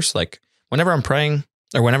of the horse. Whenever I'm praying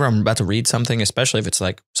or whenever I'm about to read something, especially if it's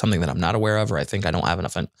something that I'm not aware of, or I think I don't have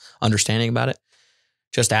enough understanding about it,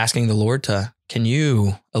 just asking the Lord can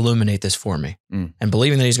you illuminate this for me? And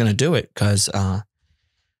believing that he's going to do it, because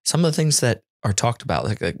some of the things that are talked about,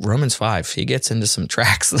 like Romans 5, he gets into some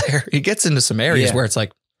tracks there. He gets into some areas where it's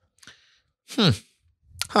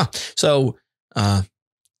So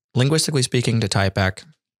linguistically speaking, to tie it back,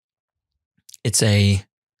 it's a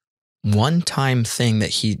one-time thing that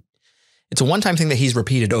he's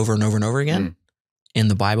repeated over and over and over again in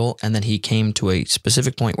the Bible. And then he came to a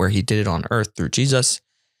specific point where he did it on earth through Jesus.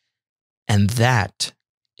 And that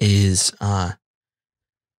is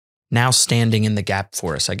now standing in the gap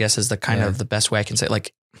for us, I guess, is the kind of the best way I can say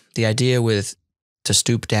it. The idea to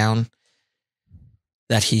stoop down,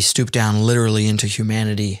 that he stooped down literally into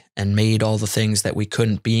humanity and made all the things that we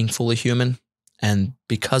couldn't, being fully human. And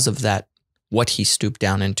because of that, what he stooped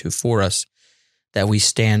down into for us, that we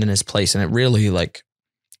stand in his place. And it really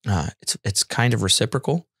it's kind of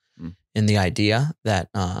reciprocal. in the idea that,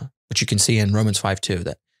 which you can see in Romans 5:2,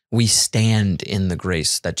 that we stand in the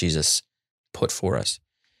grace that Jesus put for us.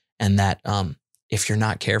 And that if you're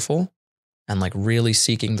not careful and like really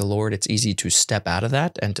seeking the Lord, it's easy to step out of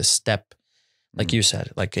that and to step, like you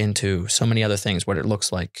said, like into so many other things, what it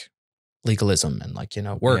looks like legalism and like,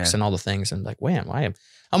 works and all the things. And like, wham,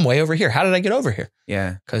 I'm way over here. How did I get over here?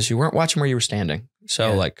 Yeah. Because you weren't watching where you were standing.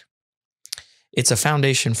 So like, it's a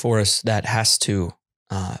foundation for us that has to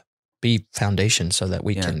be foundation so that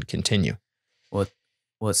we can continue. Well,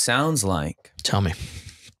 it sounds like. Tell me.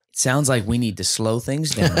 It sounds like we need to slow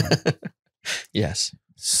things down. Yes.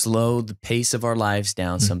 Slow the pace of our lives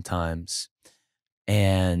down sometimes.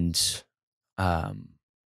 And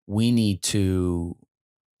we need to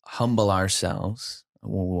humble ourselves. We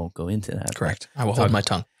won't go into that. Correct. I will hold my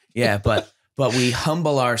tongue. Yeah, but we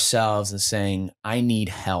humble ourselves and saying, I need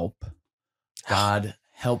help. God,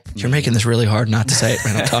 help me. You're making this really hard not to say it,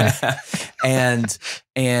 man. I'm telling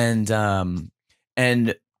you.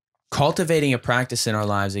 And cultivating a practice in our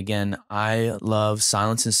lives. Again, I love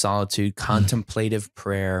silence and solitude, contemplative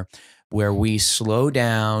prayer, where we slow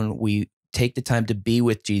down, we take the time to be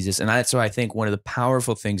with Jesus. And that's why I think one of the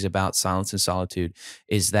powerful things about silence and solitude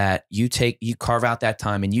is that you carve out that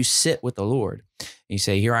time and you sit with the Lord. And you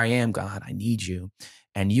say, here I am, God, I need you.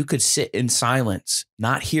 And you could sit in silence,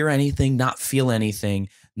 not hear anything, not feel anything.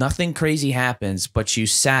 Nothing crazy happens, but you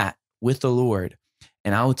sat with the Lord.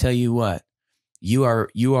 And I will tell you what, you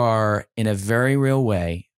are in a very real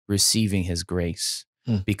way receiving his grace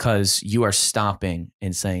because you are stopping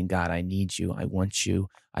and saying, God, I need you. I want you.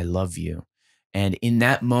 I love you. And in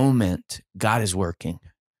that moment, God is working,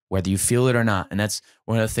 whether you feel it or not. And that's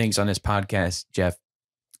one of the things on this podcast, Jeff,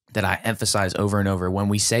 that I emphasize over and over. When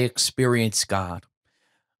we say experience God,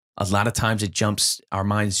 a lot of times our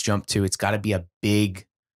minds jump to, it's got to be a big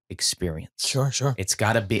experience. Sure. It's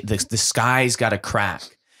got to be, the sky's got to crack.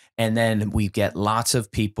 And then we get lots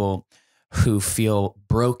of people who feel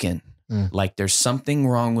broken, like there's something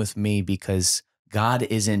wrong with me because God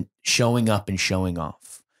isn't showing up and showing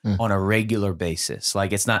off on a regular basis.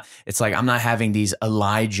 Like it's like I'm not having these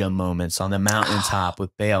Elijah moments on the mountaintop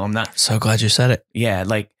with Baal. I'm not. So glad you said it. Yeah.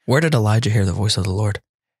 Like, where did Elijah hear the voice of the Lord?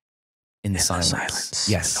 In the silence.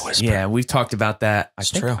 Yes. In the whisper. Yeah. We've talked about that. I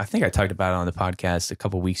think I talked about it on the podcast a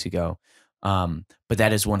couple of weeks ago. But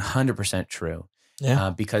that is 100% true.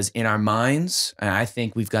 Yeah. Because in our minds, and I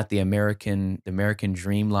think we've got the American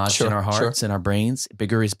dream lodged in our hearts and our brains.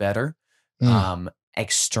 Bigger is better.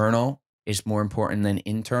 External is more important than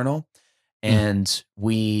internal. And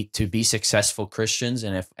to be successful Christians,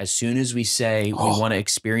 and as soon as we say we want to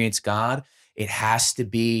experience God, it has to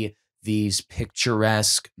be these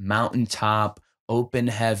picturesque, mountaintop, open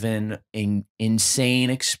heaven,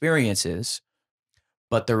 insane experiences.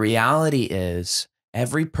 But the reality is,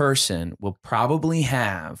 every person will probably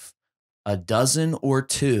have a dozen or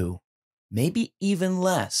two, maybe even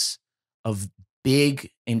less, of big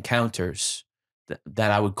encounters that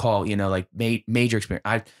I would call, like major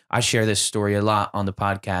experience. I share this story a lot on the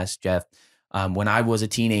podcast, Jeff. When I was a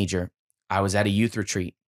teenager, I was at a youth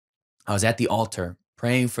retreat. I was at the altar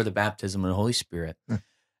praying for the baptism of the Holy Spirit.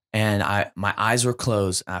 And my eyes were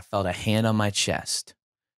closed. And I felt a hand on my chest.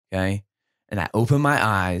 Okay. And I opened my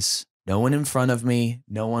eyes. No one in front of me,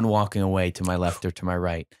 no one walking away to my left or to my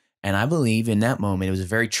right. And I believe in that moment, it was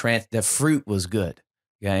the fruit was good.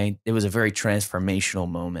 Okay. It was a very transformational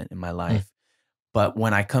moment in my life. But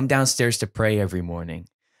when I come downstairs to pray every morning,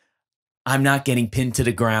 I'm not getting pinned to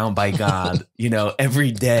the ground by God,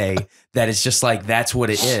 every day. That it's just like, that's what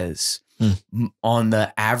it is. On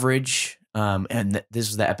the average, and this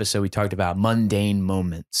is the episode we talked about mundane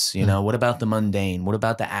moments. What about the mundane? What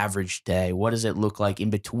about the average day? What does it look like in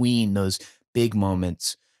between those big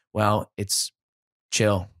moments? Well, it's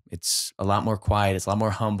chill. It's a lot more quiet. It's a lot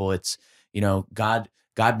more humble. It's, God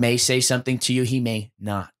may say something to you. He may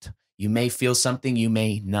not. You may feel something. You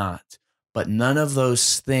may not. But none of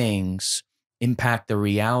those things impact the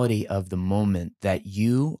reality of the moment that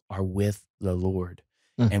you are with the Lord.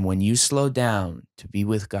 And when you slow down to be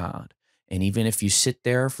with God, and even if you sit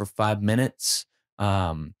there for 5 minutes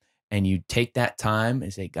and you take that time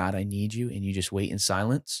and say, God, I need you, and you just wait in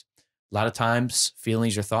silence, a lot of times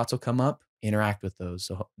feelings or thoughts will come up, interact with those.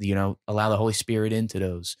 So, allow the Holy Spirit into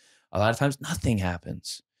those. A lot of times nothing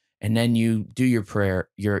happens. And then you do your prayer,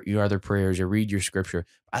 your other prayers, or read your scripture.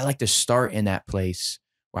 I like to start in that place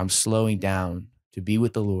where I'm slowing down to be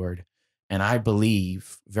with the Lord. And I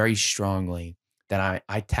believe very strongly that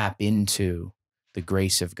I tap into the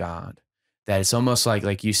grace of God. That it's almost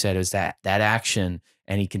like you said, is that action,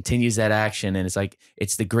 and he continues that action. And it's like,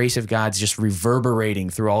 it's the grace of God's just reverberating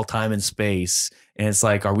through all time and space. And it's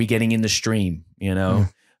like, are we getting in the stream,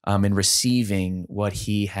 and receiving what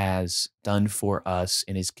he has done for us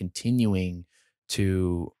and is continuing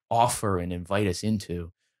to offer and invite us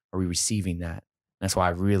into? Are we receiving that? That's why I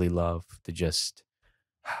really love to just.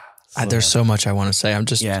 There's so much I want to say. I'm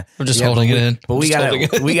just holding it in. But we're gonna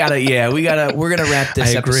wrap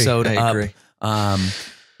this episode up.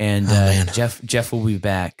 Jeff will be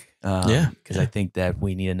back. Because I think that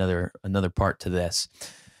we need another part to this.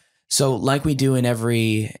 So, like we do in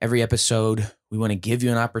every episode, we want to give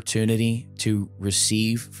you an opportunity to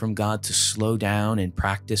receive from God, to slow down and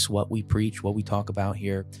practice what we preach, what we talk about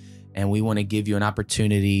here, and we want to give you an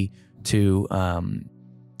opportunity to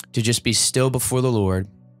just be still before the Lord,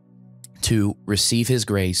 to receive his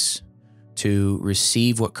grace, to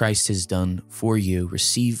receive what Christ has done for you,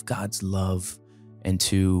 receive God's love, and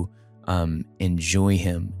to enjoy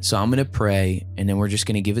him. So I'm going to pray, and then we're just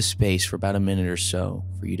going to give a space for about a minute or so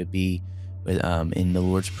for you to be in the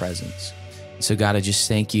Lord's presence. So God, I just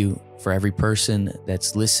thank you for every person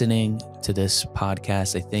that's listening to this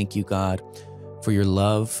podcast. I thank you, God, for your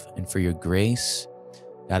love and for your grace.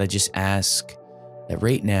 God, I just ask that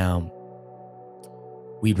right now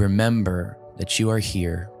we remember that you are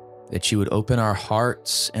here, that you would open our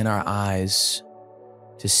hearts and our eyes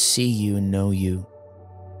to see you and know you,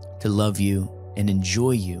 to love you and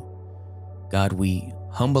enjoy you. God, we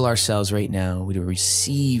humble ourselves right now. We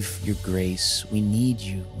receive your grace. We need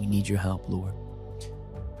you. We need your help, Lord.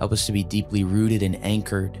 Help us to be deeply rooted and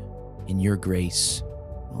anchored in your grace,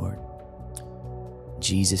 Lord. In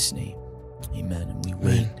Jesus' name, amen. And we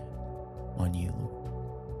wait on you, Lord.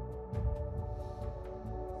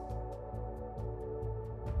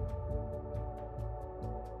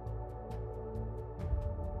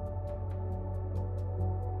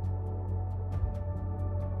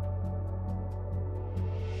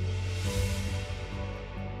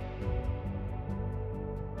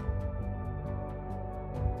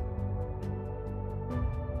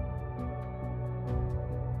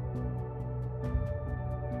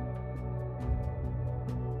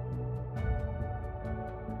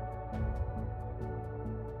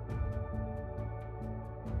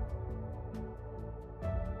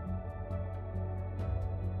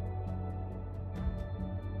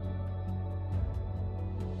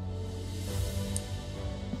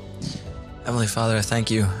 Heavenly Father, I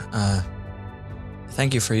thank you.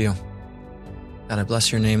 Thank you for you. God, I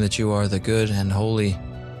bless your name that you are the good and holy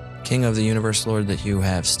King of the universe, Lord, that you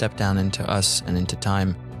have stepped down into us and into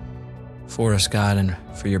time for us, God, and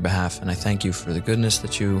for your behalf. And I thank you for the goodness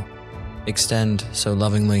that you extend so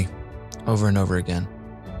lovingly over and over again.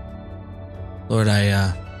 Lord, I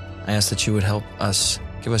ask that you would help us,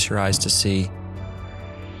 give us your eyes to see.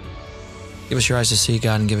 Give us your eyes to see,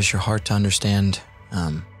 God, and give us your heart to understand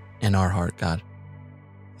in our heart, God.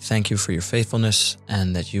 Thank you for your faithfulness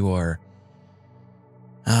and that you are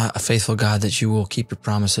a faithful God, that you will keep your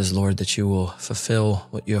promises, Lord, that you will fulfill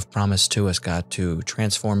what you have promised to us, God, to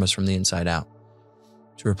transform us from the inside out,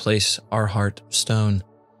 to replace our heart of stone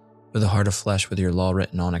with a heart of flesh with your law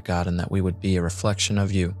written on it, God, and that we would be a reflection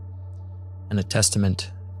of you and a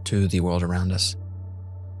testament to the world around us.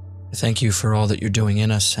 I thank you for all that you're doing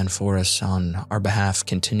in us and for us on our behalf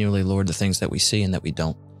continually, Lord, the things that we see and that we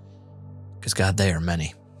don't. Because, God, they are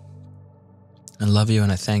many. I love you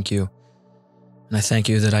and I thank you. And I thank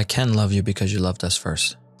you that I can love you because you loved us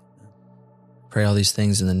first. Pray all these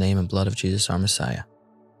things in the name and blood of Jesus, our Messiah.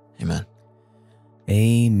 Amen.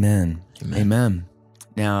 Amen. Amen. Amen.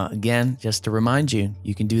 Now, again, just to remind you,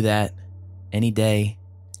 you can do that any day.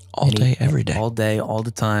 All day, every day. All day, all the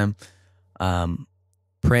time.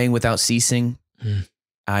 Praying without ceasing,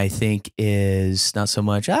 I think, is not so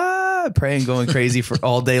much praying going crazy for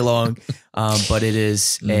all day long, but it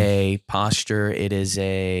is a posture. It is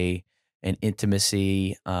an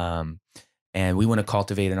intimacy, and we want to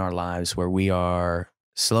cultivate in our lives where we are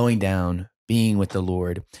slowing down, being with the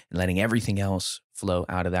Lord, and letting everything else flow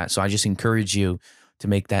out of that. So I just encourage you to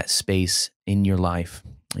make that space in your life.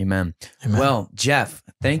 Amen. Amen. Well, Jeff,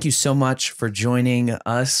 thank you so much for joining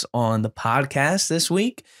us on the podcast this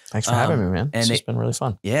week. Thanks for having me, man. It's just been really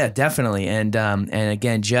fun. Yeah, definitely. And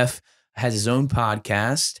again, Jeff has his own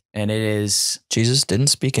podcast, and it is Jesus Didn't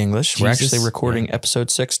Speak English. We're actually recording episode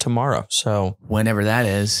 6 tomorrow. So whenever that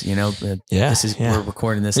is, we're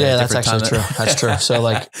recording this. Yeah, that's actually true. That's true.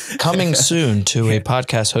 So coming soon to a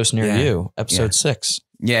podcast host near you, episode 6.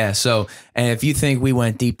 Yeah. So, and if you think we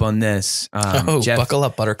went deep on this, Jeff, buckle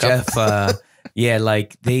up, Buttercup. Yeah,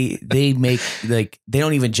 like they make like they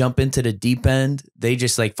don't even jump into the deep end. They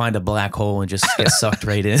just like find a black hole and just get sucked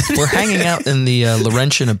right in. We're hanging out in the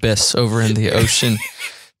Laurentian abyss over in the ocean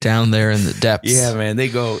down there in the depths. Yeah, man, they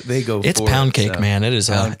go. It's pound cake, man. It is.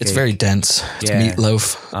 It's very dense. It's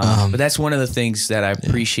meatloaf. But that's one of the things that I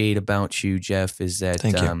appreciate about you, Jeff, is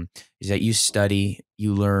that you study,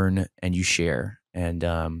 you learn, and you share, and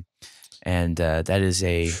that is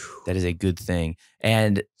a good thing.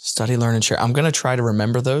 And study, learn, and share. I'm gonna try to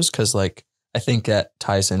remember those because, like, I think that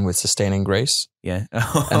ties in with sustaining grace. Yeah,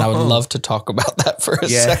 and I would love to talk about that for a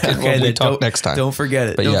second when we talk next time. Don't forget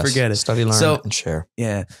it. Don't forget it. Study, learn, and share.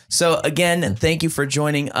 Yeah. So again, thank you for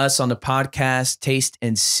joining us on the podcast, Taste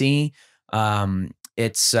and See. It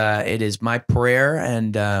is my prayer,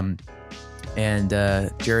 and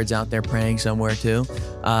Jared's out there praying somewhere too,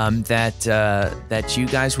 that you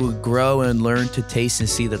guys will grow and learn to taste and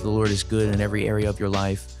see that the Lord is good in every area of your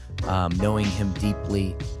life, knowing Him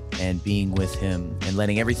deeply and being with Him and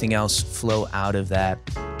letting everything else flow out of that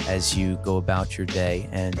as you go about your day.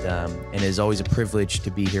 And it is always a privilege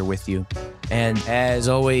to be here with you. And as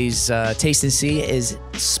always, Taste and See is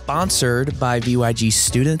sponsored by VYG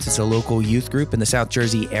Students. It's a local youth group in the South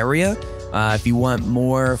Jersey area. If you want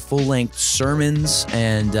more full-length sermons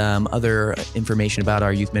and other information about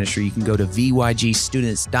our youth ministry, you can go to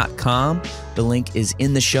vygstudents.com. The link is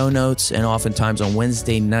in the show notes, and oftentimes on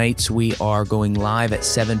Wednesday nights, we are going live at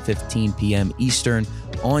 7:15 p.m. Eastern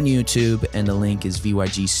on YouTube, and the link is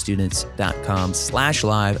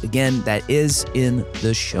vygstudents.com/live. Again, that is in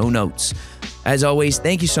the show notes. As always,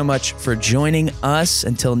 thank you so much for joining us.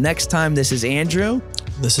 Until next time, this is Andrew.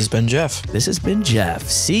 This has been Jeff. This has been Jeff.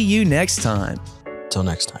 See you next time. Till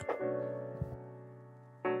next time.